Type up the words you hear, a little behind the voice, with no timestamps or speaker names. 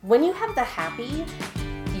When you have the happy,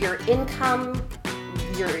 your income,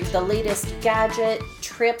 the latest gadget,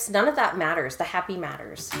 trips, none of that matters. The happy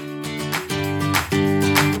matters.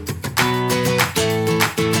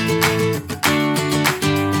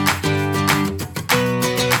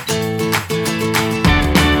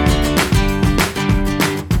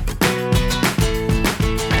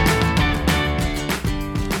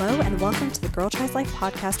 Welcome to the Girl Tries Life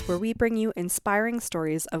podcast, where we bring you inspiring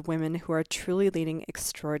stories of women who are truly leading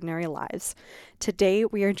extraordinary lives. Today,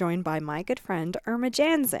 we are joined by my good friend, Irma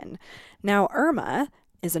Janzen. Now, Irma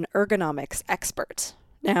is an ergonomics expert.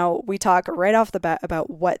 Now, we talk right off the bat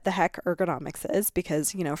about what the heck ergonomics is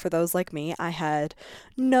because, for those like me, I had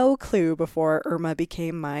no clue before Irma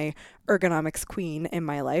became my ergonomics queen in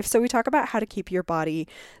my life. So we talk about how to keep your body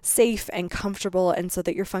safe and comfortable and so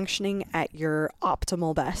that you're functioning at your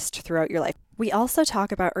optimal best throughout your life. We also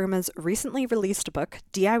talk about Irma's recently released book,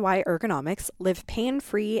 DIY Ergonomics, Live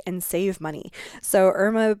Pain-Free and Save Money. So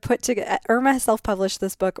Irma self-published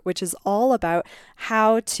this book, which is all about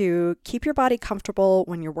how to keep your body comfortable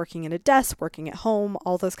when you're working at a desk, working at home,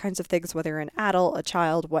 all those kinds of things, whether you're an adult, a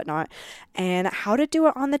child, whatnot, and how to do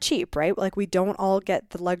it on the cheap, right? Like we don't all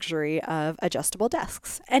get the luxury of adjustable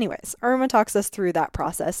desks. Anyways, Irma talks us through that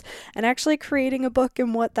process and actually creating a book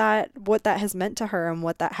and what that has meant to her and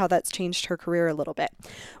how that's changed her career a little bit.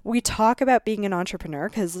 We talk about being an entrepreneur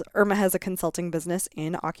because Irma has a consulting business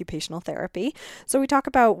in occupational therapy. So we talk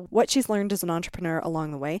about what she's learned as an entrepreneur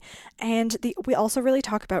along the way. And we also really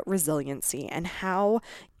talk about resiliency and how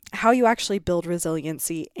you actually build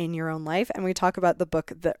resiliency in your own life. And we talk about the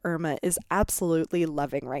book that Irma is absolutely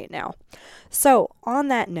loving right now. So on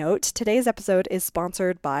that note, today's episode is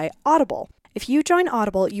sponsored by Audible. If you join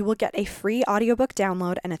Audible, you will get a free audiobook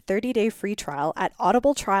download and a 30-day free trial at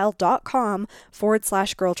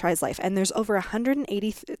audibletrial.com/girltrieslife. And there's over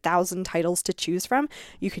 180,000 titles to choose from.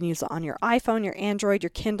 You can use it on your iPhone, your Android, your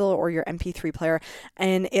Kindle, or your MP3 player.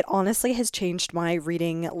 And it honestly has changed my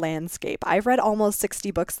reading landscape. I've read almost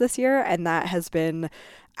 60 books this year, and that has been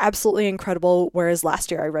absolutely incredible, whereas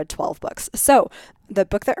last year I read 12 books. So the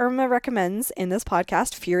book that Irma recommends in this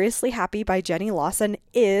podcast, Furiously Happy by Jenny Lawson,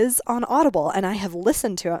 is on Audible, and I have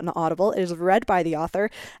listened to it on Audible. It is read by the author,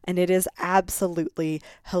 and it is absolutely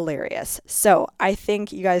hilarious. So I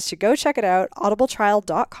think you guys should go check it out,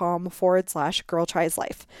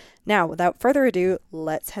 audibletrial.com/girltrieslife. Now, without further ado,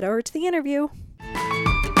 let's head over to the interview.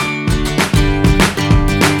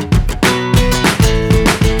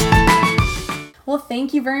 Well,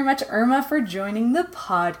 thank you very much, Irma, for joining the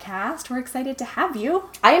podcast. We're excited to have you.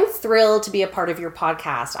 I am thrilled to be a part of your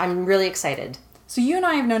podcast. I'm really excited. So you and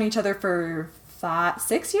I have known each other for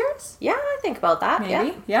 6 years? Yeah, I think about that.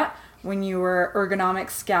 Maybe. Yeah. When you were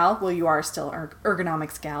ergonomics gal. Well, you are still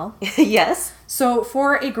ergonomics gal. Yes. So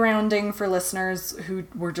for a grounding for listeners who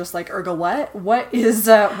were just like, ergo what? What's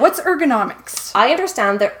ergonomics? I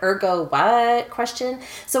understand the ergo what question.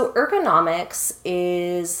 So ergonomics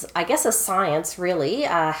is, I guess, a science, really,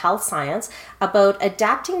 a health science, about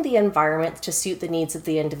adapting the environment to suit the needs of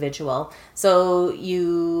the individual. So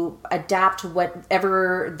you adapt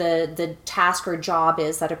whatever the task or job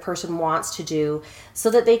is that a person wants to do so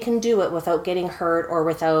that they can do it without getting hurt or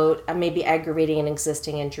without maybe aggravating an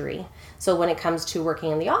existing injury. So when it comes to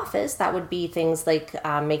working in the office, that would be things like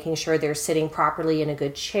making sure they're sitting properly in a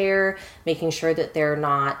good chair, making sure that they're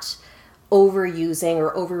not overusing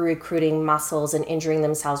or over-recruiting muscles and injuring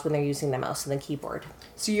themselves when they're using the mouse and the keyboard.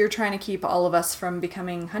 So you're trying to keep all of us from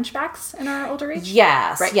becoming hunchbacks in our older age?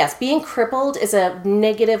 Yes, right. Yes. Being crippled is a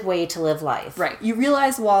negative way to live life. Right. You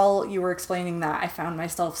realize while you were explaining that, I found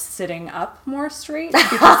myself sitting up more straight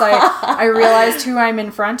because I realized who I'm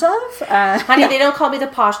in front of. Honey, They don't call me the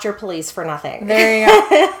posture police for nothing. There you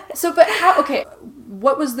go. So, but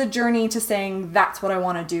what was the journey to saying that's what I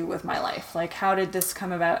want to do with my life? Like, how did this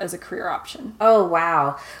come about as a career option? Oh,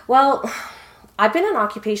 wow. Well, I've been an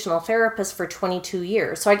occupational therapist for 22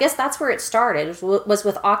 years. So I guess that's where it started, was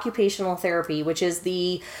with occupational therapy, which is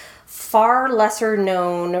the far lesser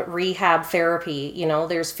known rehab therapy.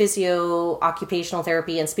 There's physio, occupational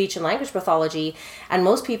therapy, and speech and language pathology. And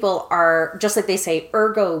most people are, just like they say,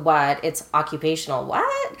 ergo what? It's occupational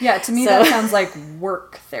what? Yeah, to me that sounds like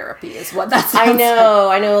work therapy is what that sounds like.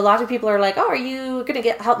 I know. A lot of people are like, oh, are you going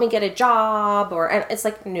to help me get a job? And it's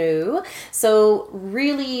like, no. So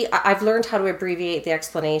really, I've learned how to abbreviate the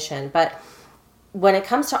explanation. But when it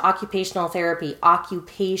comes to occupational therapy,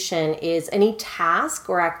 occupation is any task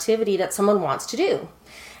or activity that someone wants to do.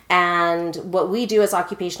 And what we do as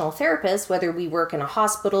occupational therapists, whether we work in a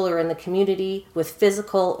hospital or in the community with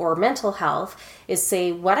physical or mental health, is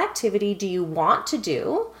say, what activity do you want to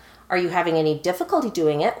do? Are you having any difficulty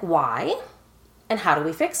doing it? Why? and how do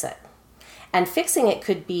we fix it? And fixing it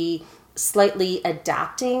could be slightly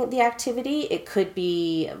adapting the activity. It could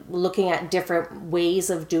be looking at different ways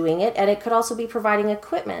of doing it, and it could also be providing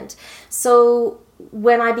equipment. So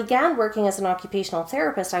when I began working as an occupational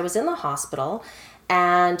therapist, I was in the hospital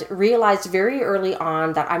and realized very early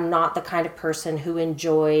on that I'm not the kind of person who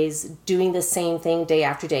enjoys doing the same thing day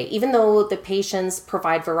after day. Even though the patients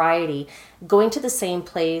provide variety, going to the same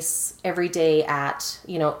place every day at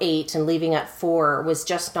 8 and leaving at 4 was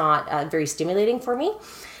just not very stimulating for me.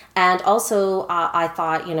 And also, I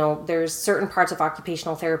thought, there's certain parts of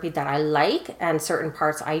occupational therapy that I like and certain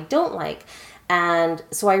parts I don't like. And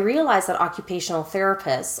so I realized that occupational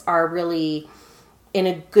therapists are really in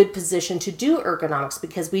a good position to do ergonomics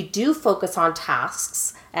because we do focus on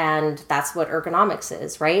tasks, and that's what ergonomics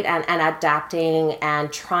is, right? And adapting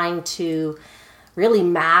and trying to really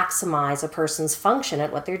maximize a person's function at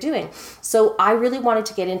what they're doing. So I really wanted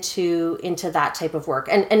to get into that type of work,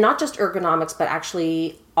 and not just ergonomics, but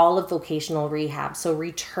actually all of vocational rehab. So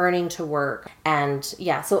returning to work, and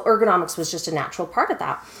so ergonomics was just a natural part of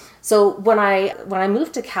that. So when I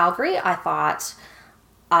moved to Calgary, I thought,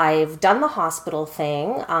 I've done the hospital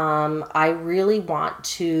thing. I really want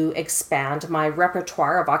to expand my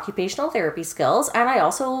repertoire of occupational therapy skills. And I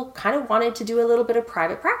also kind of wanted to do a little bit of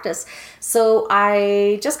private practice. So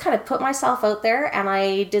I just kind of put myself out there and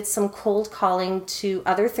I did some cold calling to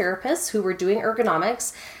other therapists who were doing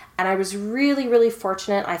ergonomics. And I was really, really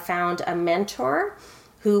fortunate. I found a mentor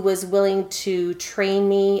who was willing to train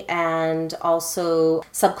me and also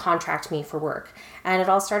subcontract me for work. And it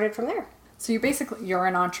all started from there. So you're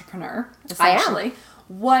an entrepreneur, essentially. I am.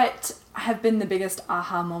 What have been the biggest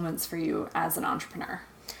aha moments for you as an entrepreneur?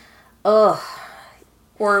 Ugh.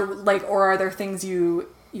 Or are there things you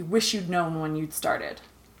wish you'd known when you'd started?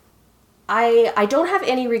 I don't have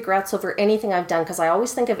any regrets over anything I've done because I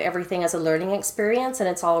always think of everything as a learning experience and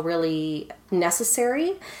it's all really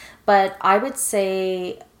necessary. But I would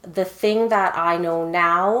say the thing that I know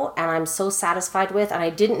now and I'm so satisfied with, and I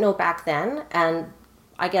didn't know back then, and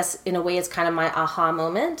I guess in a way it's kind of my aha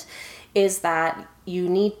moment, is that you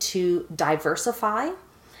need to diversify.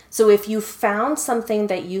 So if you found something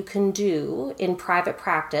that you can do in private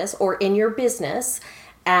practice or in your business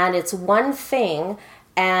and it's one thing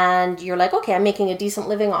and you're like, okay, I'm making a decent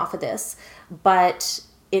living off of this, but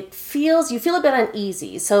you feel a bit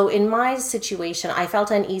uneasy. So in my situation, I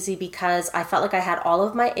felt uneasy because I felt like I had all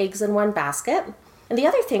of my eggs in one basket. And the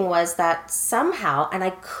other thing was that somehow, and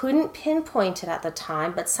I couldn't pinpoint it at the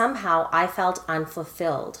time, but somehow I felt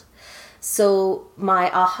unfulfilled. So my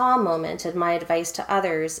aha moment and my advice to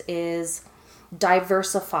others is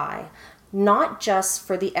diversify, not just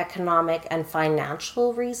for the economic and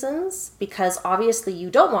financial reasons, because obviously you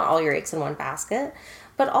don't want all your eggs in one basket,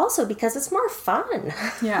 but also because it's more fun.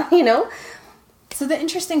 Yeah. So the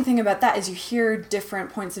interesting thing about that is you hear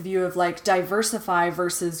different points of view of diversify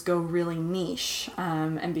versus go really niche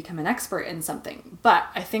and become an expert in something. But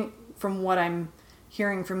I think from what I'm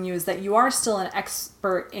hearing from you is that you are still an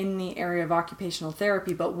expert in the area of occupational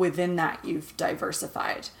therapy, but within that you've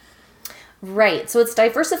diversified. Right. So it's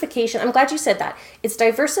diversification. I'm glad you said that. It's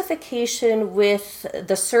diversification with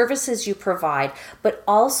the services you provide, but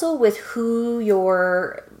also with who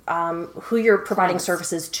you're providing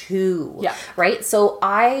services to. Yeah. Right. So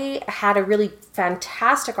I had a really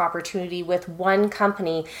fantastic opportunity with one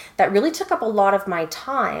company that really took up a lot of my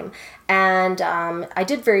time. And I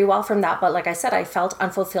did very well from that. But like I said, I felt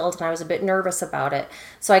unfulfilled and I was a bit nervous about it.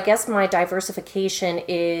 So I guess my diversification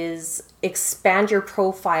is expand your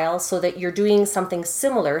profile so that you're doing something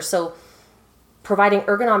similar. So providing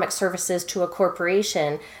ergonomic services to a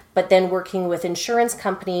corporation, but then working with insurance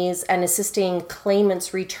companies and assisting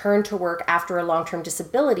claimants return to work after a long-term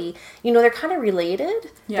disability, they're kind of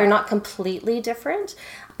related. Yeah. They're not completely different,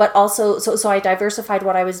 but also, so I diversified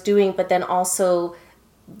what I was doing, but then also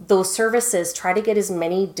those services, try to get as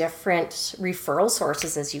many different referral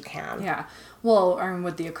sources as you can. Yeah. Well,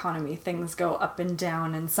 with the economy, things go up and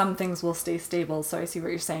down and some things will stay stable. So I see what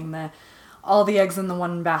you're saying, all the eggs in the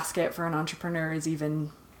one basket for an entrepreneur is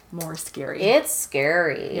even more scary. It's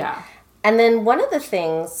scary. Yeah. And then one of the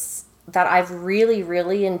things that I've really,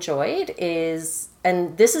 really enjoyed is,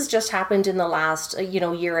 and this has just happened in the last,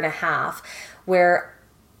 year and a half, where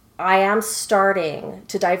I am starting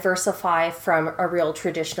to diversify from a real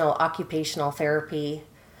traditional occupational therapy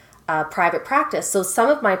private practice. So some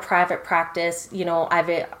of my private practice,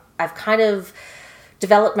 I've kind of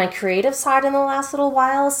developed my creative side in the last little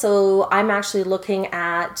while. So I'm actually looking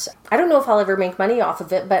at, I don't know if I'll ever make money off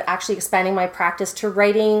of it, but actually expanding my practice to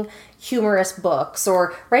writing humorous books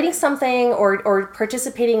or writing something or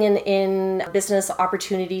participating in business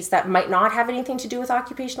opportunities that might not have anything to do with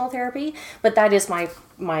occupational therapy. But that is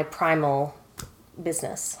my primal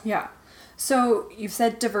business. Yeah. So you've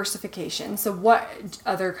said diversification. So what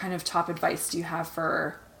other kind of top advice do you have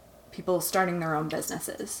for people starting their own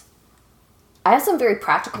businesses? I have some very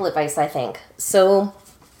practical advice, I think. So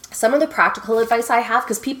some of the practical advice I have,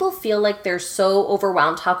 because people feel like they're so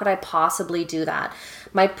overwhelmed, how could I possibly do that?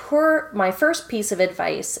 My first piece of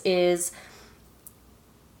advice is,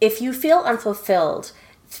 if you feel unfulfilled,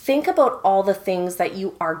 think about all the things that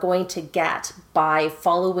you are going to get by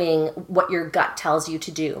following what your gut tells you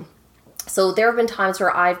to do. So there have been times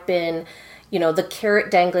where I've been, the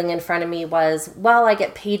carrot dangling in front of me was, well, I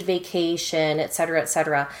get paid vacation, et cetera, et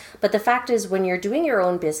cetera. But the fact is, when you're doing your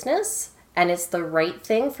own business and it's the right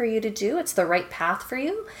thing for you to do, it's the right path for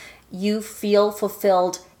you, you feel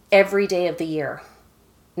fulfilled every day of the year,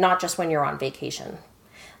 not just when you're on vacation.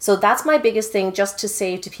 So that's my biggest thing, just to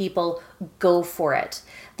say to people, go for it.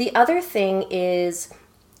 The other thing is,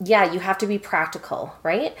 you have to be practical,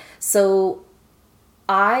 right? So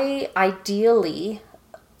I ideally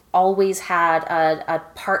always had a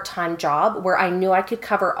part-time job where I knew I could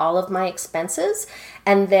cover all of my expenses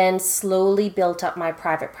and then slowly built up my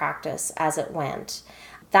private practice as it went.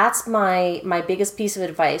 That's my biggest piece of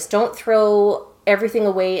advice. Don't throw everything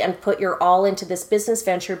away and put your all into this business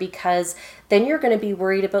venture, because then you're going to be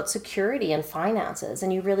worried about security and finances,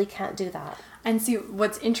 and you really can't do that. And see,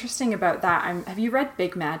 what's interesting about that, have you read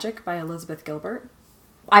Big Magic by Elizabeth Gilbert?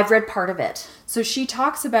 I've read part of it. So she's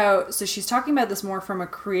talking about this more from a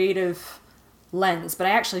creative lens, but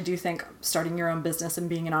I actually do think starting your own business and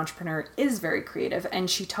being an entrepreneur is very creative. And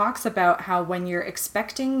she talks about how when you're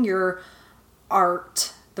expecting your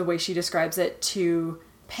art, the way she describes it, to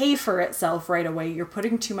pay for itself right away, you're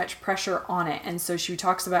putting too much pressure on it. And so she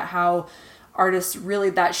talks about how artists really,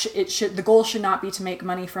 the goal should not be to make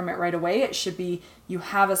money from it right away. It should be, you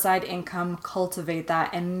have a side income, cultivate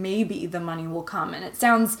that, and maybe the money will come. And it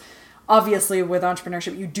sounds, obviously with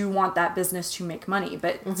entrepreneurship, you do want that business to make money,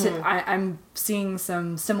 but I'm seeing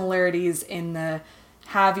some similarities in the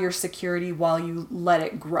have your security while you let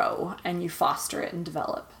it grow and you foster it and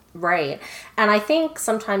develop. Right. And I think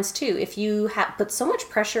sometimes too, if you put so much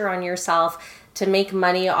pressure on yourself to make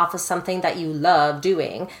money off of something that you love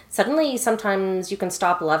doing, suddenly sometimes you can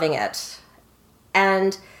stop loving it.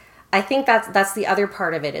 And I think that's the other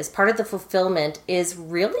part of it, is part of the fulfillment is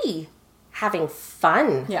really having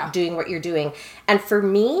fun doing what you're doing. And for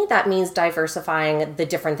me, that means diversifying the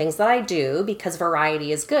different things that I do, because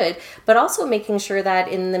variety is good, but also making sure that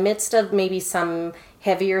in the midst of maybe some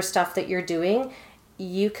heavier stuff that you're doing,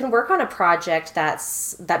 you can work on a project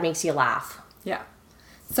that makes you laugh. Yeah.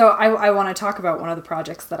 So I want to talk about one of the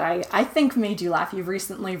projects that I think made you laugh. You've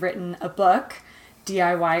recently written a book,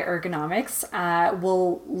 DIY Ergonomics.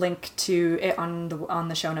 We'll link to it on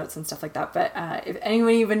the show notes and stuff like that. But if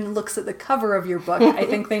anyone even looks at the cover of your book, I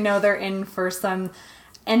think they know they're in for some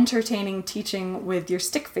entertaining teaching with your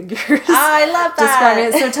stick figures. I love that.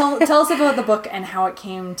 Describe it. So tell us about the book and how it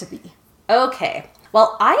came to be. Okay.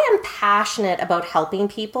 Well, I am passionate about helping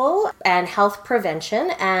people and health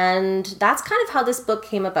prevention, and that's kind of how this book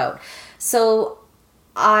came about. So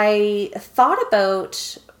I thought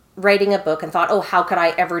about writing a book and thought, oh, how could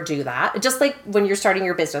I ever do that? Just like when you're starting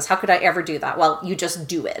your business, how could I ever do that? Well, you just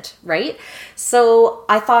do it, right? So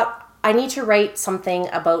I thought I need to write something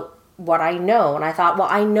about what I know. And I thought, well,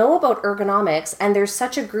 I know about ergonomics, and there's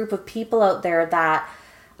such a group of people out there that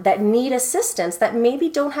need assistance that maybe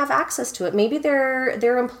don't have access to it. Maybe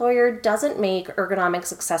their employer doesn't make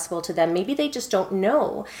ergonomics accessible to them. Maybe they just don't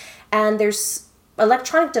know. And there's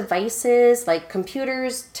electronic devices like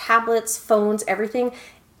computers, tablets, phones, everything.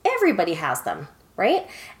 Everybody has them, right?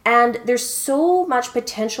 And there's so much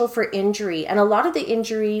potential for injury. And a lot of the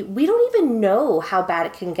injury, we don't even know how bad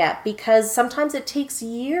it can get, because sometimes it takes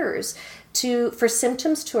years for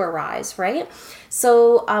symptoms to arise, right?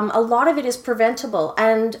 So a lot of it is preventable.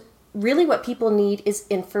 And really what people need is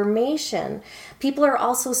information. People are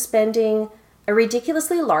also spending a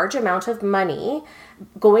ridiculously large amount of money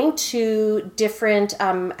going to different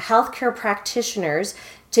healthcare practitioners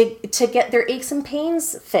to get their aches and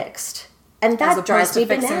pains fixed. And that drives me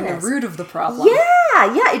bananas. As opposed to fixing the root of the problem.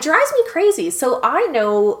 Yeah, it drives me crazy. So I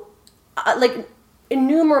know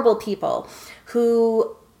innumerable people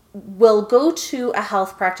who will go to a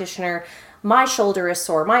health practitioner my shoulder is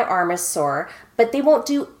sore, my arm is sore, but they won't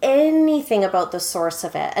do anything about the source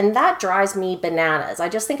of it. And that drives me bananas. I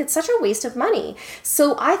just think it's such a waste of money.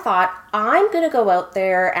 So I thought, I'm going to go out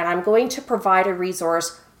there and I'm going to provide a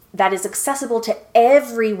resource that is accessible to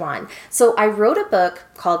everyone. So I wrote a book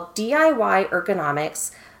called DIY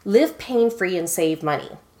Ergonomics, Live Pain-Free and Save Money.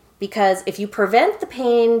 Because if you prevent the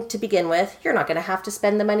pain to begin with, you're not going to have to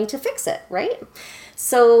spend the money to fix it, right?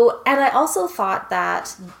 So, and I also thought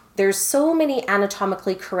that there's so many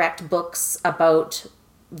anatomically correct books about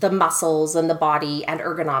the muscles and the body and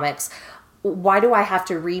ergonomics. Why do I have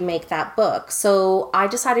to remake that book? So I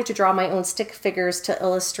decided to draw my own stick figures to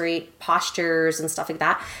illustrate postures and stuff like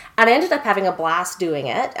that. And I ended up having a blast doing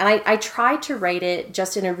it. And I tried to write it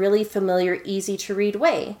just in a really familiar, easy to read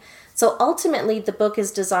way. So ultimately, the book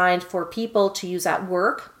is designed for people to use at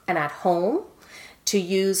work and at home, to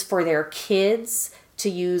use for their kids, to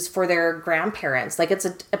use for their grandparents. Like, it's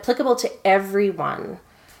applicable to everyone.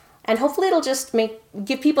 And hopefully it'll just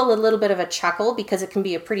give people a little bit of a chuckle, because it can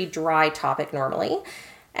be a pretty dry topic normally,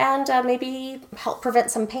 and maybe help prevent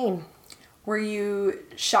some pain. Were you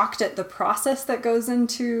shocked at the process that goes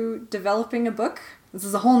into developing a book? This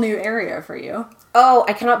is a whole new area for you. Oh,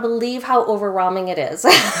 I cannot believe how overwhelming it is.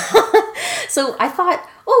 So I thought,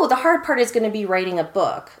 the hard part is going to be writing a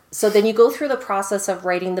book. So then you go through the process of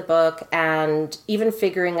writing the book and even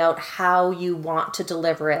figuring out how you want to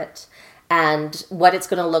deliver it and what it's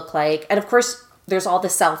going to look like. And of course, there's all the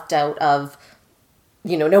self-doubt of,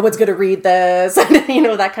 no one's going to read this, and,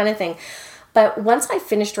 that kind of thing. But once I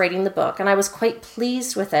finished writing the book and I was quite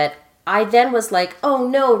pleased with it, I then was like, oh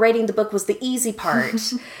no, writing the book was the easy part,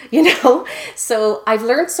 So I've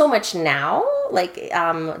learned so much now. Like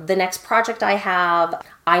the next project I have,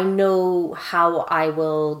 I know how I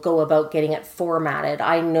will go about getting it formatted.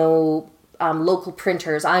 I know local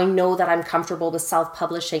printers. I know that I'm comfortable with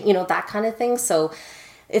self-publishing, that kind of thing. So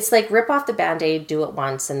it's like rip off the Band-Aid, do it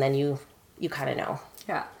once, and then you kind of know.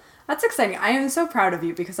 Yeah, that's exciting. I am so proud of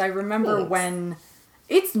you, because I remember when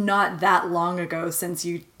it's not that long ago since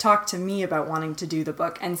you talked to me about wanting to do the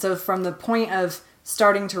book. And so from the point of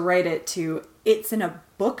starting to write it to it's in a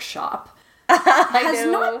bookshop has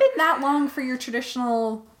not been that long for your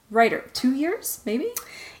traditional writer. 2 years, maybe?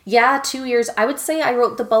 Yeah, 2 years. I would say I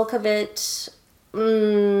wrote the bulk of it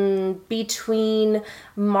between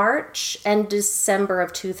March and December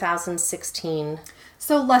of 2016.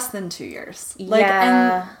 So less than 2 years.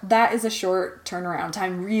 Yeah. And that is a short turnaround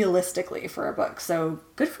time realistically for a book. So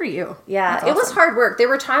good for you. Yeah, awesome. It was hard work. There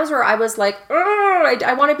were times where I was like,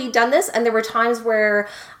 I want to be done this. And there were times where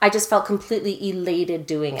I just felt completely elated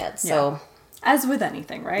doing it. So, as with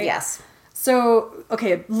anything, right? Yes. So,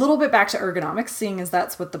 okay, a little bit back to ergonomics, seeing as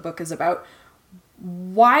that's what the book is about.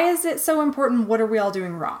 Why is it so important? What are we all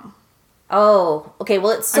doing wrong? Oh, okay.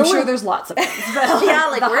 Well, it's so... I'm sure there's lots of things. But yeah,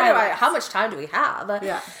 like how much time do we have?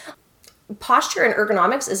 Yeah. Posture and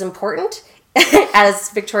ergonomics is important, as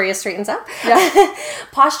Victoria straightens up. Yeah.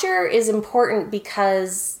 Posture is important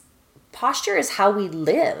because posture is how we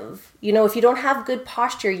live. If you don't have good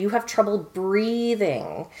posture, you have trouble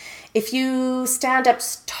breathing. If you stand up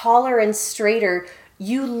taller and straighter,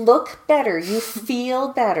 you look better, you feel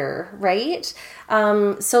better, right?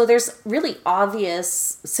 So there's really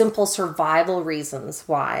obvious, simple survival reasons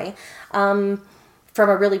why. From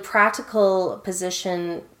a really practical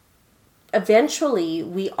position, eventually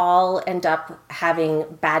we all end up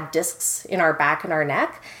having bad discs in our back and our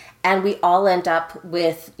neck. And we all end up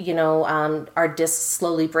with, our discs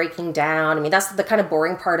slowly breaking down. I mean, that's the kind of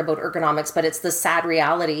boring part about ergonomics, but it's the sad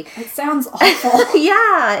reality. It sounds awful.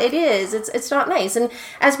 Yeah, it is. It's not nice. And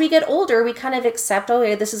as we get older, we kind of accept,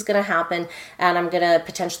 this is going to happen, and I'm going to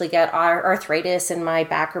potentially get arthritis in my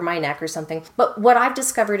back or my neck or something. But what I've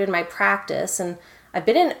discovered in my practice, and I've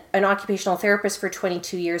been an occupational therapist for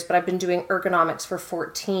 22 years, but I've been doing ergonomics for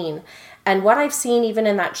 14. And what I've seen even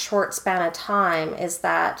in that short span of time is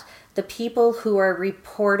that the people who are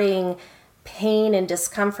reporting pain and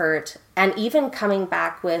discomfort and even coming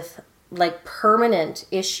back with like permanent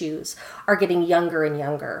issues are getting younger and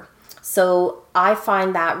younger. So I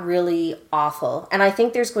find that really awful. And I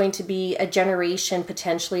think there's going to be a generation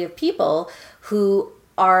potentially of people who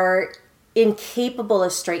are incapable of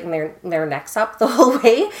straightening their necks up the whole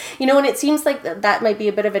way, and it seems like that might be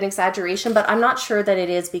a bit of an exaggeration, but I'm not sure that it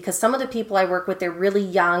is, because some of the people I work with, they're really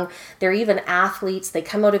young, they're even athletes, they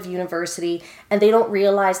come out of university and they don't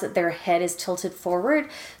realize that their head is tilted forward.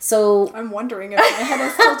 So I'm wondering if my head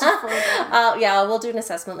is tilted forward. Yeah, we'll do an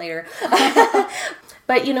assessment later.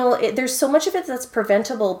 But, there's so much of it that's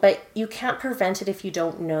preventable, but you can't prevent it if you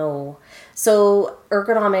don't know. So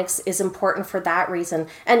ergonomics is important for that reason.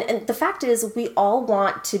 And the fact is, we all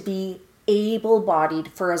want to be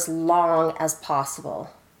able-bodied for as long as possible,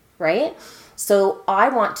 right? So I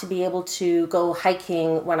want to be able to go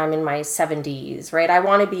hiking when I'm in my 70s, right? I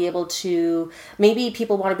want to be able to, maybe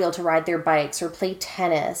people want to be able to ride their bikes or play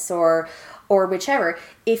tennis or whichever.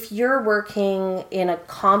 If you're working in a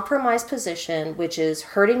compromised position, which is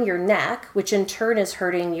hurting your neck, which in turn is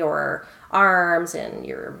hurting your arms and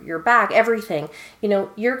your back, everything,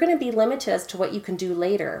 you're going to be limited as to what you can do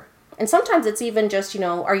later. And sometimes it's even just,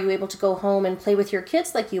 are you able to go home and play with your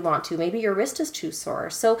kids like you want to? Maybe your wrist is too sore.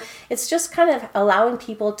 So it's just kind of allowing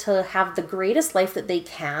people to have the greatest life that they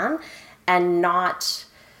can and not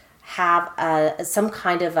have some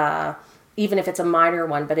kind of a, even if it's a minor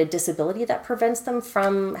one, but a disability that prevents them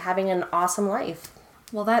from having an awesome life.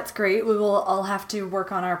 Well, that's great. We will all have to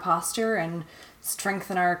work on our posture and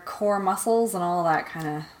strengthen our core muscles and all that kind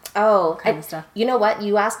of stuff. You know what?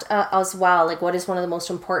 You asked as well, like, what is one of the most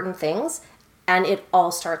important things? And it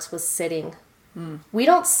all starts with sitting. We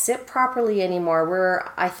don't sit properly anymore. We're,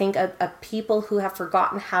 I think, a people who have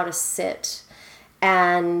forgotten how to sit.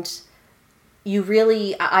 And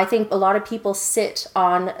I think a lot of people sit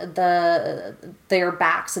on their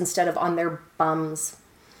backs instead of on their bums.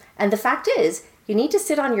 And the fact is, you need to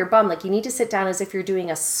sit on your bum. Like, you need to sit down as if you're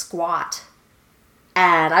doing a squat.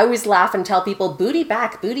 And I always laugh and tell people, booty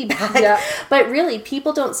back, booty back. Yeah. But really,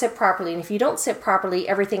 people don't sit properly. And if you don't sit properly,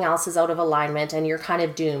 everything else is out of alignment and you're kind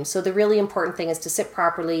of doomed. So the really important thing is to sit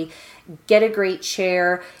properly, get a great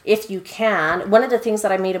chair if you can. One of the things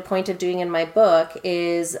that I made a point of doing in my book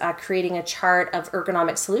is creating a chart of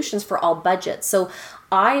ergonomic solutions for all budgets. So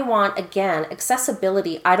I want, again,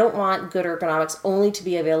 accessibility. I don't want good ergonomics only to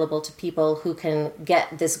be available to people who can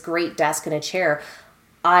get this great desk and a chair.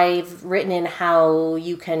 I've written in how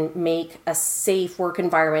you can make a safe work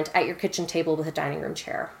environment at your kitchen table with a dining room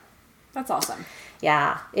chair. That's awesome.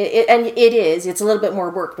 Yeah, it is. It's a little bit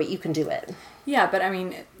more work, but you can do it. Yeah, but I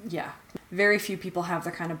mean, very few people have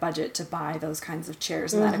the kind of budget to buy those kinds of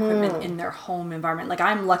chairs and that equipment in their home environment. Like,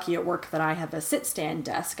 I'm lucky at work that I have a sit-stand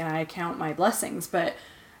desk and I count my blessings, but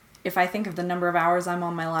if I think of the number of hours I'm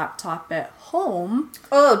on my laptop at home...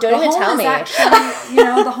 Oh, don't even tell me. Actually,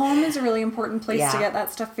 the home is a really important place to get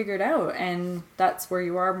that stuff figured out. And that's where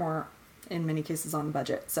you are more, in many cases, on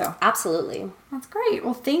budget. So absolutely. That's great.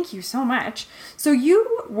 Well, thank you so much. So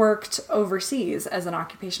you worked overseas as an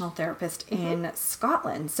occupational therapist in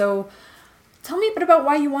Scotland. So tell me a bit about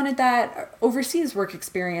why you wanted that overseas work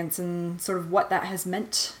experience and sort of what that has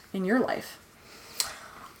meant in your life.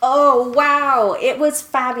 Oh, wow. It was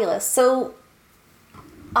fabulous. So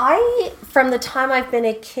from the time I've been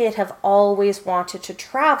a kid, have always wanted to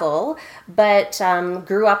travel, but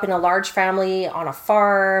grew up in a large family on a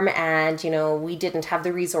farm, and, we didn't have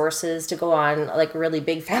the resources to go on like really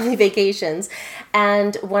big family vacations.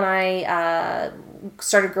 And when I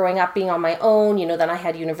started growing up being on my own, then I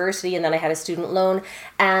had university and then I had a student loan,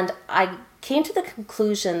 and I came to the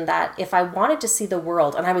conclusion that if I wanted to see the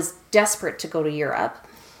world, and I was desperate to go to Europe,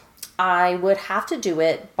 I would have to do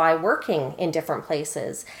it by working in different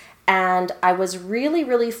places. And I was really,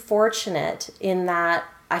 really fortunate in that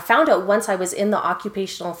I found out once I was in the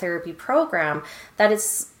occupational therapy program that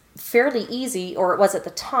it's fairly easy, or it was at the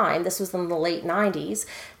time, this was in the late 90s,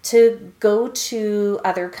 to go to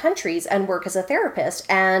other countries and work as a therapist.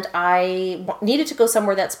 And I needed to go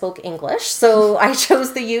somewhere that spoke English, so I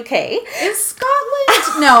chose the UK. Is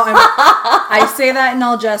Scotland? No, I say that in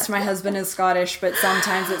all jest. My husband is Scottish, but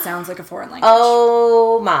sometimes it sounds like a foreign language.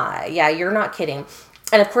 Oh my, yeah, you're not kidding.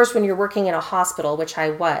 And of course, when you're working in a hospital, which I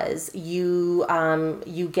was, you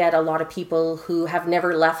get a lot of people who have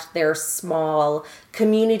never left their small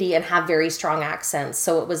community and have very strong accents.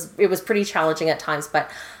 So it was pretty challenging at times,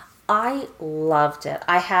 but I loved it.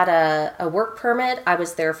 I had a work permit. I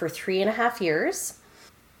was there for 3.5 years.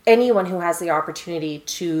 Anyone who has the opportunity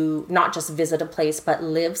to not just visit a place, but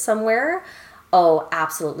live somewhere, oh,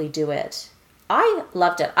 absolutely do it. I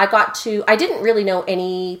loved it. I didn't really know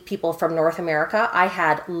any people from North America. I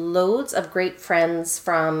had loads of great friends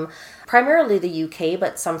from primarily the UK,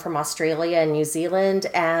 but some from Australia and New Zealand.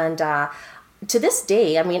 And to this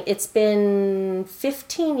day, I mean, it's been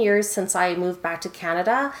 15 years since I moved back to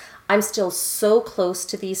Canada. I'm still so close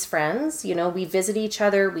to these friends. We visit each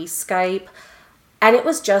other, we Skype, and it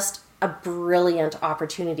was just a brilliant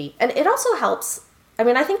opportunity. And it also helps. I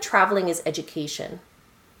mean, I think traveling is education.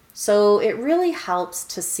 So it really helps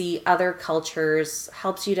to see other cultures,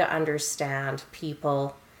 helps you to understand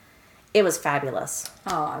people. It was fabulous.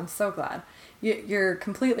 Oh, I'm so glad. You're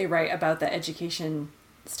completely right about the education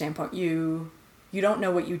standpoint. You don't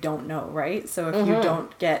know what you don't know, right? So if you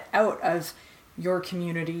don't get out of your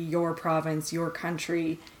community, your province, your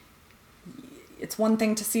country, it's one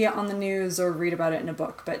thing to see it on the news or read about it in a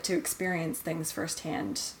book, but to experience things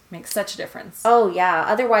firsthand makes such a difference. Oh, yeah.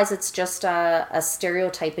 Otherwise, it's just a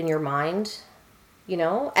stereotype in your mind, you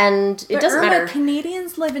know? And it doesn't matter.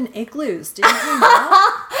 Canadians live in igloos. Did you know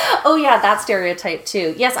that? Oh, yeah, that stereotype,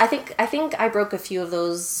 too. Yes, I think I broke a few of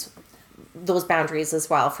those boundaries as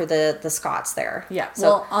well for the Scots there. Yeah. So,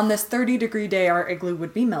 well, on this 30-degree day, our igloo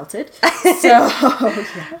would be melted. So,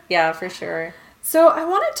 yeah. Yeah, for sure. So I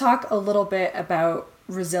want to talk a little bit about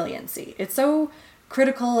resiliency. It's so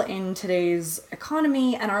critical in today's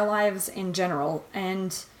economy and our lives in general.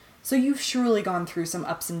 And so you've surely gone through some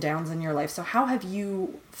ups and downs in your life. So how have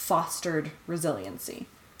you fostered resiliency?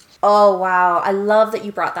 Oh, wow. I love that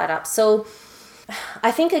you brought that up. So I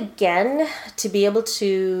think, again, to be able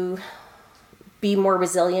to be more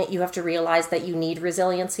resilient, you have to realize that you need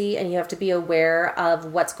resiliency, and you have to be aware of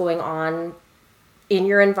what's going on in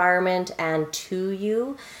your environment and to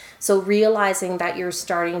you. So realizing that you're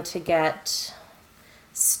starting to get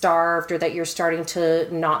starved, or that you're starting to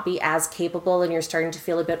not be as capable and you're starting to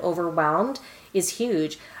feel a bit overwhelmed is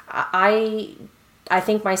huge. I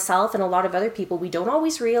think myself and a lot of other people, we don't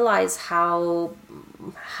always realize how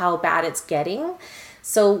bad it's getting.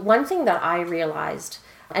 So one thing that I realized,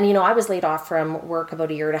 and you know, I was laid off from work about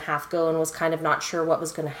a year and a half ago and was kind of not sure what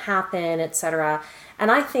was going to happen, etc. And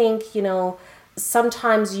I think, you know,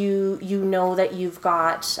 sometimes you know that you've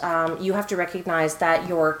got, you have to recognize that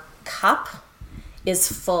your cup is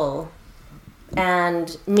full,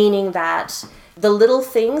 and meaning that the little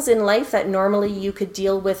things in life that normally you could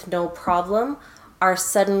deal with no problem are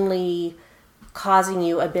suddenly causing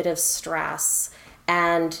you a bit of stress,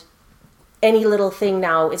 and any little thing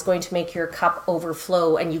now is going to make your cup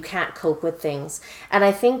overflow and you can't cope with things. And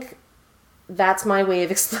I think that's my way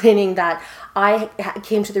of explaining that. I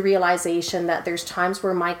came to the realization that there's times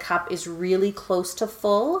where my cup is really close to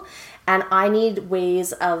full, and I need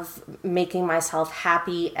ways of making myself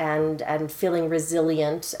happy and feeling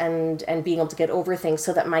resilient and being able to get over things,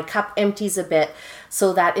 so that my cup empties a bit,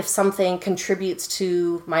 so that if something contributes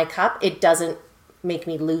to my cup, it doesn't make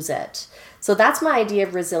me lose it. So that's my idea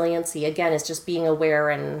of resiliency. Again, is just being aware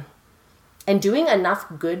and doing enough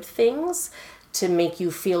good things to make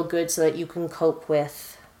you feel good, so that you can cope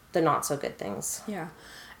with the not so good things. Yeah.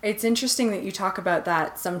 It's interesting that you talk about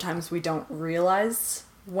that. Sometimes we don't realize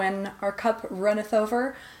when our cup runneth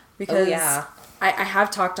over, because I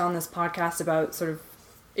have talked on this podcast about sort of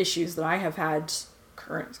issues that I have had,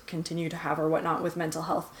 continue to have or whatnot with mental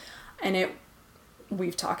health. And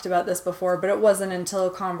we've talked about this before, but it wasn't until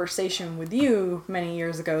a conversation with you many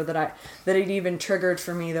years ago that it even triggered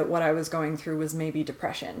for me that what I was going through was maybe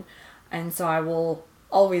depression. And so I will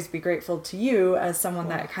always be grateful to you as someone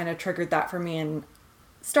that kind of triggered that for me and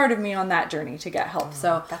started me on that journey to get help.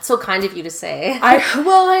 So that's so kind of you to say.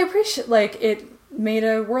 I appreciate, like, it made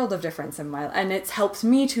a world of difference in my life, and it's helped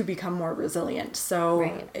me to become more resilient.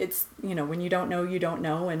 So It's, you know, when you don't know, you don't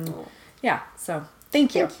know. And yeah, so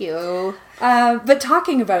thank you. Thank you. But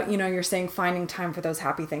talking about, you know, you're saying finding time for those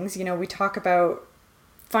happy things, you know, we talk about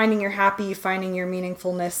finding your happy, finding your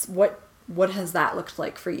meaningfulness. What has that looked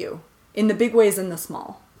like for you? In the big ways and the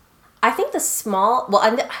small? I think the small, well,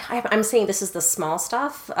 I'm saying this is the small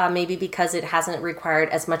stuff, maybe because it hasn't required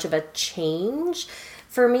as much of a change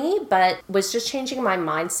for me, but was just changing my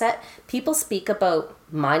mindset. People speak about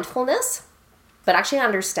mindfulness, but actually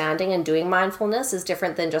understanding and doing mindfulness is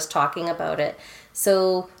different than just talking about it.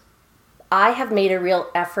 So I have made a real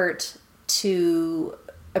effort to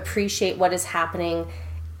appreciate what is happening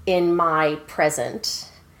in my present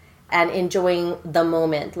and enjoying the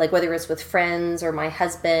moment, like whether it's with friends or my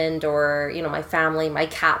husband or, you know, my family, my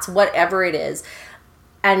cats, whatever it is,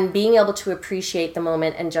 and being able to appreciate the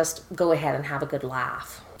moment and just go ahead and have a good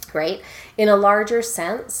laugh, right? In a larger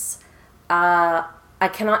sense, I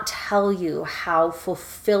cannot tell you how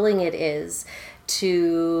fulfilling it is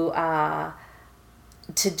to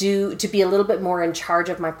be a little bit more in charge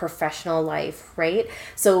of my professional life, right?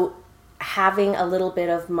 So having a little bit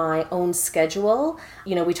of my own schedule.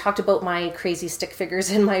 You know, we talked about my crazy stick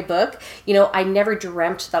figures in my book. You know, I never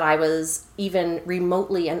dreamt that I was even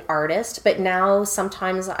remotely an artist, but now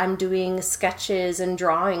sometimes I'm doing sketches and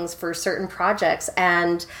drawings for certain projects,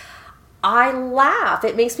 and I laugh.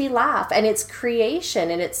 It makes me laugh, and it's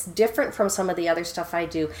creation, and it's different from some of the other stuff I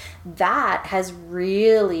do. That has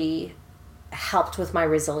really helped with my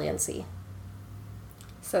resiliency.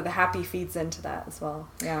 So the happy feeds into that as well.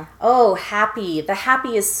 Yeah. Oh, happy. The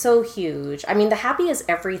happy is so huge. I mean, the happy is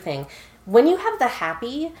everything. When you have the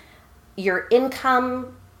happy, your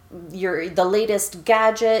income, the latest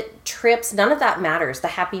gadget, trips, none of that matters. The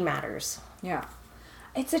happy matters. Yeah.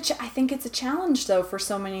 I think it's a challenge, though, for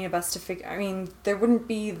so many of us to figure. I mean, there wouldn't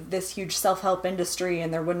be this huge self-help industry,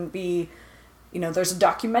 and there wouldn't be, there's a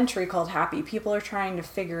documentary called Happy. People are trying to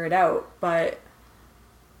figure it out, but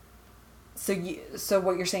so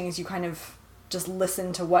what you're saying is you kind of just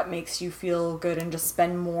listen to what makes you feel good and just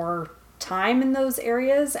spend more time in those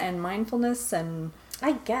areas and mindfulness and...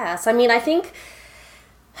 I guess. I mean,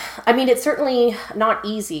 it's certainly not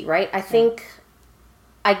easy, right? I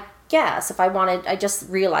guess if I just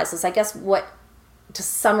realized this, I guess to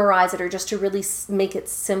summarize it or just to really make it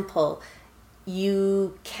simple,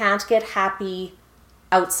 you can't get happy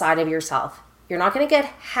outside of yourself. You're not going to get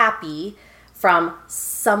happy from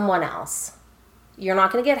someone else. You're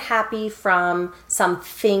not going to get happy from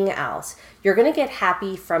something else. You're going to get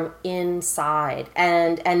happy from inside.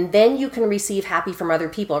 And then you can receive happy from other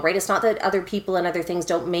people, right? It's not that other people and other things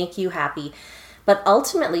don't make you happy, but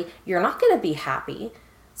ultimately you're not going to be happy.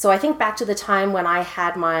 So I think back to the time when I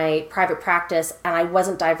had my private practice and I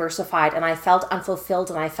wasn't diversified and I felt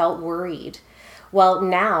unfulfilled and I felt worried. Well,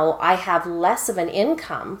 now I have less of an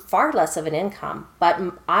income, far less of an income, but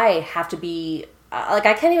I have to be, I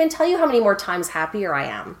can't even tell you how many more times happier I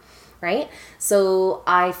am, right? So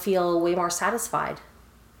I feel way more satisfied.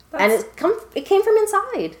 And it came from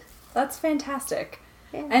inside. That's fantastic.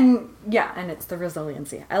 Yeah. And it's the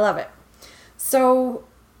resiliency. I love it. So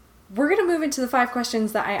we're going to move into the 5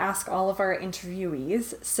 questions that I ask all of our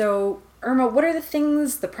interviewees. So, Irma, what are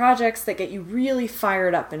the projects that get you really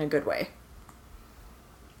fired up in a good way?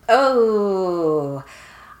 Oh,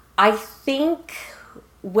 I think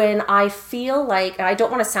when I feel like, and I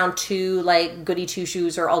don't want to sound too like goody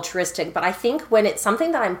two-shoes or altruistic, but I think when it's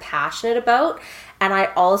something that I'm passionate about and I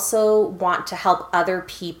also want to help other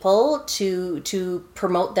people to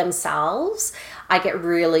promote themselves, I get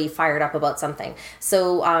really fired up about something.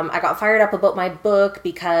 So I got fired up about my book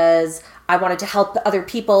because I wanted to help other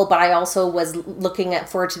people, but I also was looking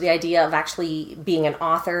forward to the idea of actually being an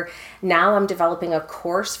author. Now I'm developing a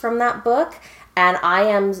course from that book. And I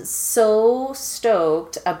am so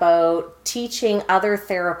stoked about teaching other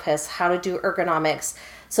therapists how to do ergonomics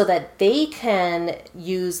so that they can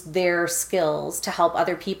use their skills to help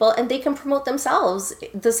other people and they can promote themselves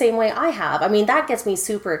the same way I have. I mean, that gets me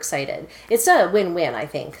super excited. It's a win-win, I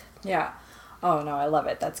think. Yeah. Oh, no, I love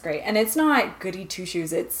it. That's great. And it's not goody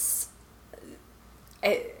two-shoes.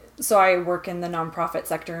 So I work in the nonprofit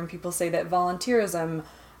sector and people say that volunteerism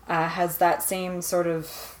has that same sort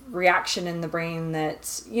of reaction in the brain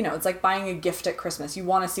that, it's like buying a gift at Christmas. You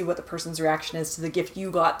want to see what the person's reaction is to the gift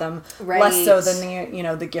you got them, right. Less so than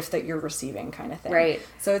the gift that you're receiving kind of thing. Right.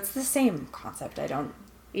 So it's the same concept.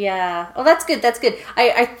 Yeah. Oh, that's good. That's good.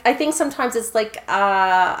 I think sometimes it's like,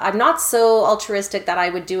 I'm not so altruistic that I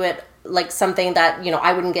would do it like something that,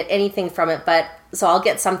 I wouldn't get anything from it, but so I'll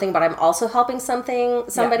get something, but I'm also helping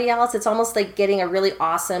somebody else. It's almost like getting a really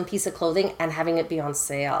awesome piece of clothing and having it be on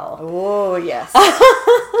sale. Oh, yes.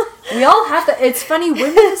 We all have that. It's funny,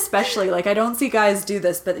 women especially. Like, I don't see guys do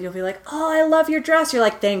this, but you'll be like, oh, I love your dress. You're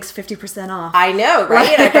like, thanks, 50% off. I know,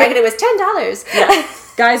 right? I bragged it was $10. Yeah.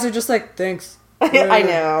 Guys are just like, thanks. I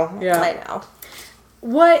know. Yeah. I know.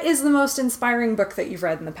 What is the most inspiring book that you've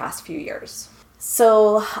read in the past few years?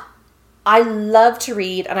 So I love to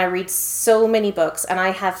read, and I read so many books, and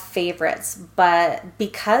I have favorites. But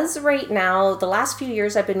because right now, the last few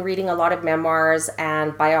years, I've been reading a lot of memoirs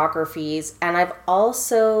and biographies, and I've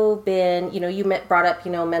also been, you brought up,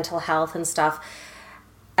 mental health and stuff.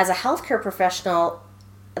 As a healthcare professional,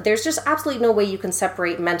 there's just absolutely no way you can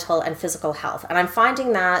separate mental and physical health. And I'm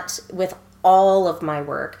finding that with all of my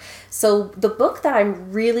work. So the book that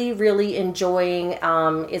I'm really, really enjoying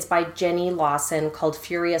is by Jenny Lawson called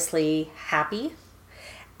Furiously Happy.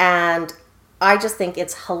 And I just think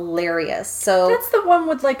it's hilarious. So that's the one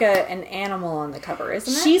with like an animal on the cover,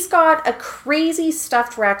 isn't it? She's got a crazy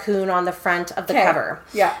stuffed raccoon on the front of the cover.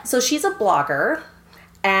 Yeah. So she's a blogger.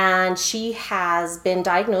 And she has been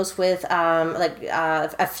diagnosed with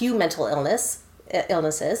a few mental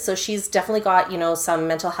illnesses. So she's definitely got, some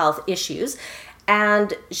mental health issues.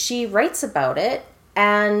 And she writes about it.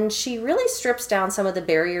 And she really strips down some of the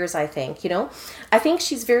barriers, I think. I think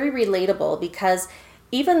she's very relatable because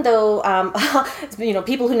even though,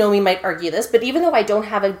 people who know me might argue this, but even though I don't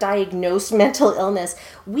have a diagnosed mental illness,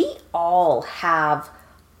 we all have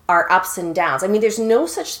our ups and downs. I mean, there's no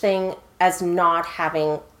such thing as not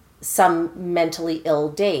having some mentally ill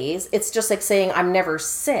days. It's just like saying I'm never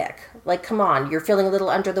sick. Like, come on, you're feeling a little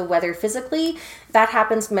under the weather physically. That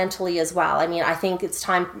happens mentally as well. I mean, I think it's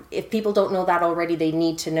time, if people don't know that already, they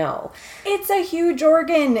need to know. It's a huge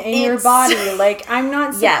organ in your body. Like, I'm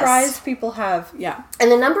not surprised people have,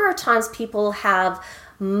 And the number of times people have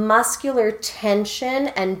muscular tension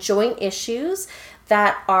and joint issues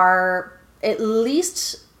that are at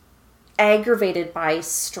least aggravated by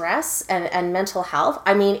stress and mental health.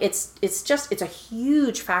 I mean, it's a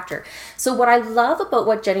huge factor. So what I love about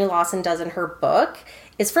what Jenny Lawson does in her book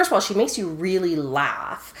is, first of all, she makes you really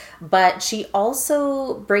laugh, but she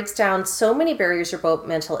also breaks down so many barriers about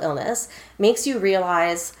mental illness, makes you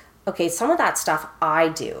realize, okay, some of that stuff I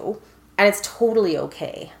do, and it's totally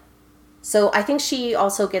okay. So I think she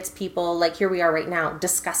also gets people, like here we are right now,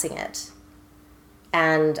 discussing it.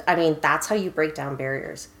 And I mean, that's how you break down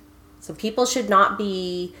barriers. So people should not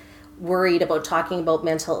be worried about talking about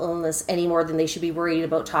mental illness any more than they should be worried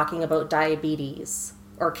about talking about diabetes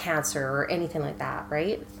or cancer or anything like that,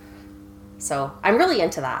 right? So I'm really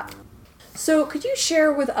into that. So could you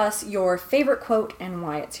share with us your favorite quote and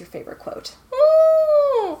why it's your favorite quote?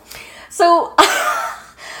 So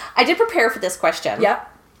I did prepare for this question. Yep.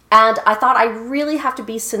 And I thought I really have to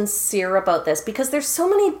be sincere about this because there's so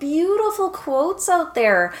many beautiful quotes out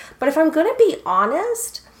there. But if I'm going to be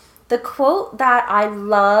honest, the quote that I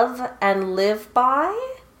love and live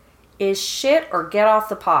by is shit or get off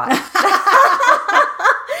the pot.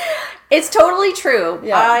 It's totally true.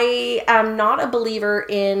 Yeah. I am not a believer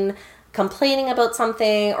in complaining about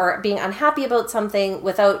something or being unhappy about something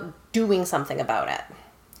without doing something about it.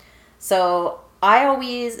 So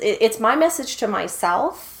it's my message to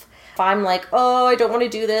myself. If I'm like, oh, I don't want to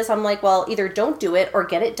do this, I'm like, well, either don't do it or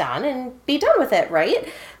get it done and be done with it, right?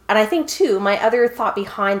 And I think too, my other thought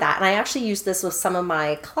behind that, and I actually use this with some of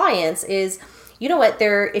my clients, is, you know what,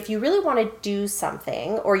 if you really want to do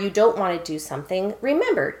something or you don't want to do something,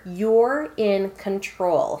 remember, you're in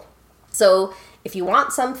control. So if you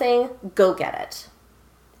want something, go get it.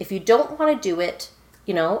 If you don't want to do it,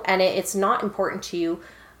 and it's not important to you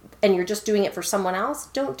and you're just doing it for someone else,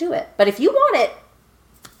 don't do it. But if you want it,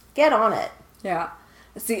 get on it. Yeah.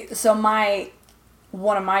 See, so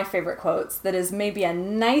one of my favorite quotes that is maybe a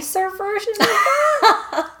nicer version of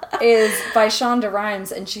that is by Shonda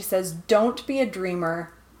Rhimes, and she says, "Don't be a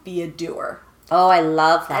dreamer, be a doer." Oh, I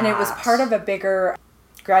love that. And it was part of a bigger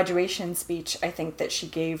graduation speech, I think, that she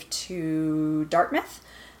gave to Dartmouth.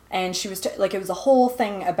 And she was, it was a whole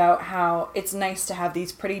thing about how it's nice to have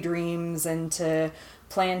these pretty dreams and to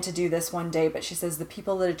plan to do this one day, but she says the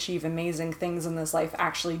people that achieve amazing things in this life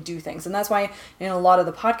actually do things. And that's why in a lot of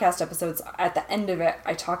the podcast episodes, at the end of it,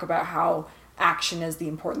 I talk about how action is the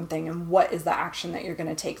important thing and what is the action that you're going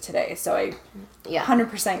to take today. So I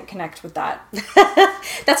 100% connect with that.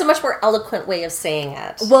 That's a much more eloquent way of saying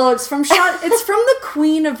it. Well, it's from the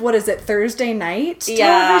queen of, what is it, Thursday night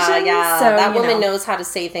television? Yeah. So, that woman knows how to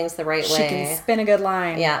say things the right way. She can spin a good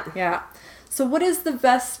line. Yeah. Yeah. So what is the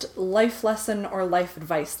best life lesson or life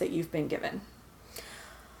advice that you've been given?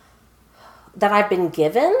 That I've been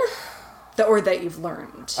given? Or that you've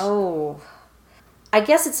learned? Oh, I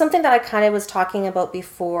guess it's something that I kind of was talking about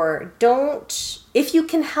before. If you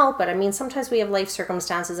can help it, I mean, sometimes we have life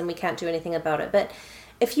circumstances and we can't do anything about it, but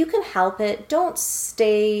if you can help it, don't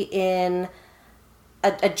stay in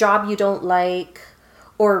a job you don't like,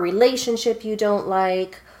 or a relationship you don't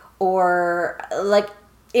like, or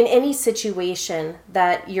in any situation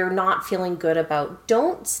that you're not feeling good about.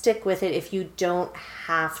 Don't stick with it if you don't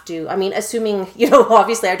have to. I mean, assuming,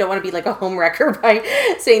 obviously I don't want to be like a homewrecker by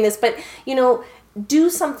saying this, but, do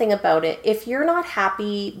something about it. If you're not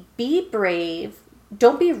happy, be brave.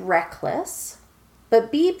 Don't be reckless,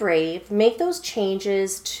 but be brave. Make those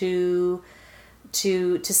changes to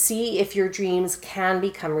see if your dreams can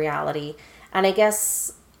become reality. And I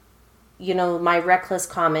guess, my reckless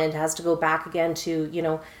comment has to go back again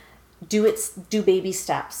to, do baby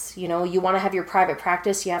steps. You want to have your private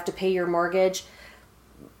practice, you have to pay your mortgage,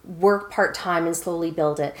 work part-time and slowly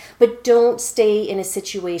build it. But don't stay in a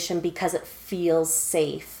situation because it feels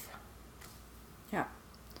safe. Yeah.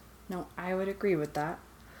 No, I would agree with that.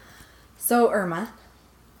 So, Irma,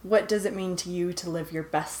 what does it mean to you to live your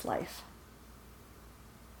best life?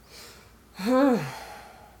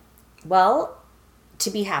 Well, to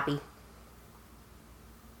be happy.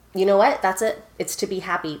 You know what? That's it. It's to be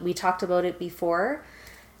happy. We talked about it before.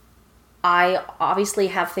 I obviously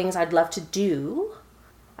have things I'd love to do.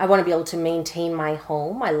 I want to be able to maintain my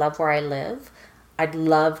home. I love where I live. I'd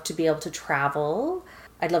love to be able to travel.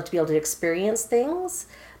 I'd love to be able to experience things.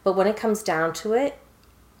 But when it comes down to it,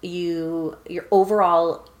 your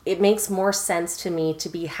overall, it makes more sense to me to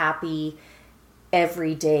be happy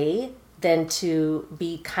every day than to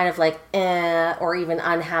be kind of like or even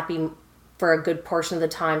unhappy for a good portion of the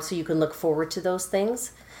time, so you can look forward to those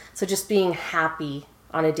things. So just being happy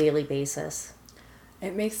on a daily basis.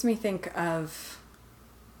 It makes me think of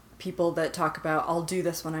people that talk about, I'll do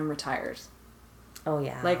this when I'm retired. Oh,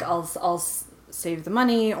 yeah. Like, I'll save the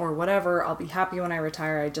money or whatever. I'll be happy when I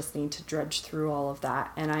retire. I just need to dredge through all of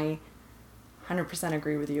that. And I 100%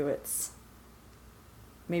 agree with you. It's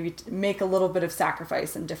maybe make a little bit of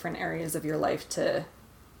sacrifice in different areas of your life to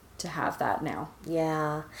have that now.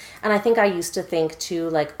 Yeah. And I think I used to think too,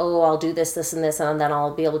 like, oh, I'll do this, this, and this, and then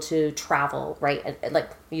I'll be able to travel, right? And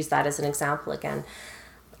like, use that as an example again.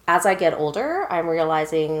 As I get older, I'm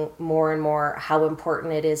realizing more and more how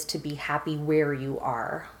important it is to be happy where you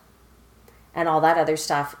are. And all that other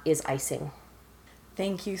stuff is icing.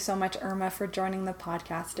 Thank you so much, Irma, for joining the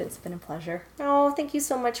podcast. It's been a pleasure. Oh, thank you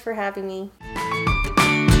so much for having me.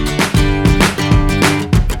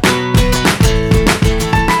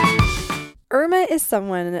 Irma is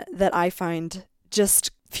someone that I find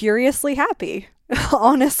just furiously happy.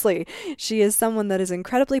 Honestly, she is someone that is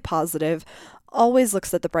incredibly positive, always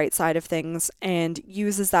looks at the bright side of things, and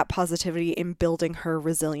uses that positivity in building her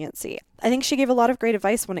resiliency. I think she gave a lot of great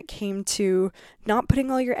advice when it came to not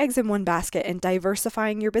putting all your eggs in one basket and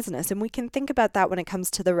diversifying your business. And we can think about that when it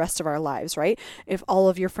comes to the rest of our lives, right? If all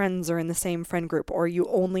of your friends are in the same friend group, or you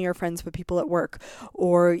only are friends with people at work,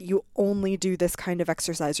 or you only do this kind of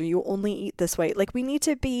exercise, or you only eat this way, like we need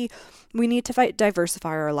to diversify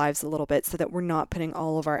our lives a little bit so that we're not putting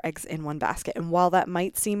all of our eggs in one basket. And while that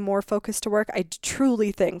might seem more focused to work, I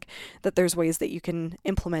truly think that there's ways that you can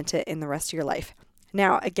implement it in the rest of your life.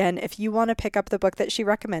 Now, again, if you want to pick up the book that she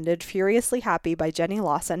recommended, Furiously Happy by Jenny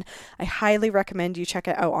Lawson, I highly recommend you check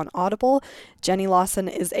it out on Audible. Jenny Lawson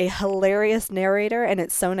is a hilarious narrator, and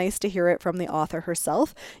it's so nice to hear it from the author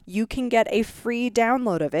herself. You can get a free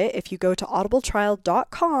download of it if you go to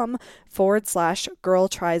audibletrial.com/Girl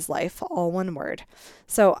Tries Life, all one word.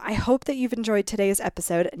 So I hope that you've enjoyed today's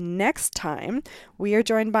episode. Next time, we are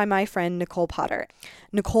joined by my friend Nicole Potter.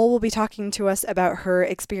 Nicole will be talking to us about her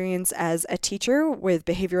experience as a teacher with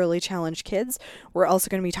behaviorally challenged kids. We're also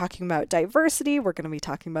going to be talking about diversity. We're going to be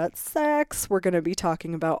talking about sex. We're going to be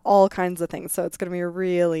talking about all kinds of things. So it's going to be a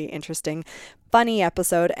really interesting, funny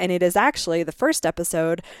episode. And it is actually the first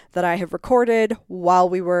episode that I have recorded while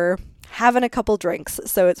we were having a couple drinks,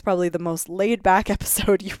 so it's probably the most laid back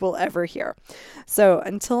episode you will ever hear. So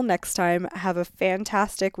until next time, have a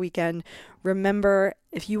fantastic weekend. Remember,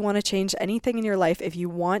 if you want to change anything in your life, if you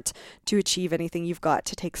want to achieve anything, you've got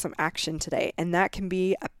to take some action today. And that can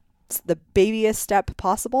be the babyest step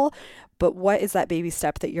possible, but what is that baby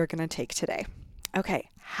step that you're going to take today? Okay,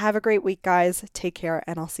 have a great week, guys. Take care,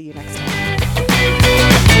 and I'll see you next time.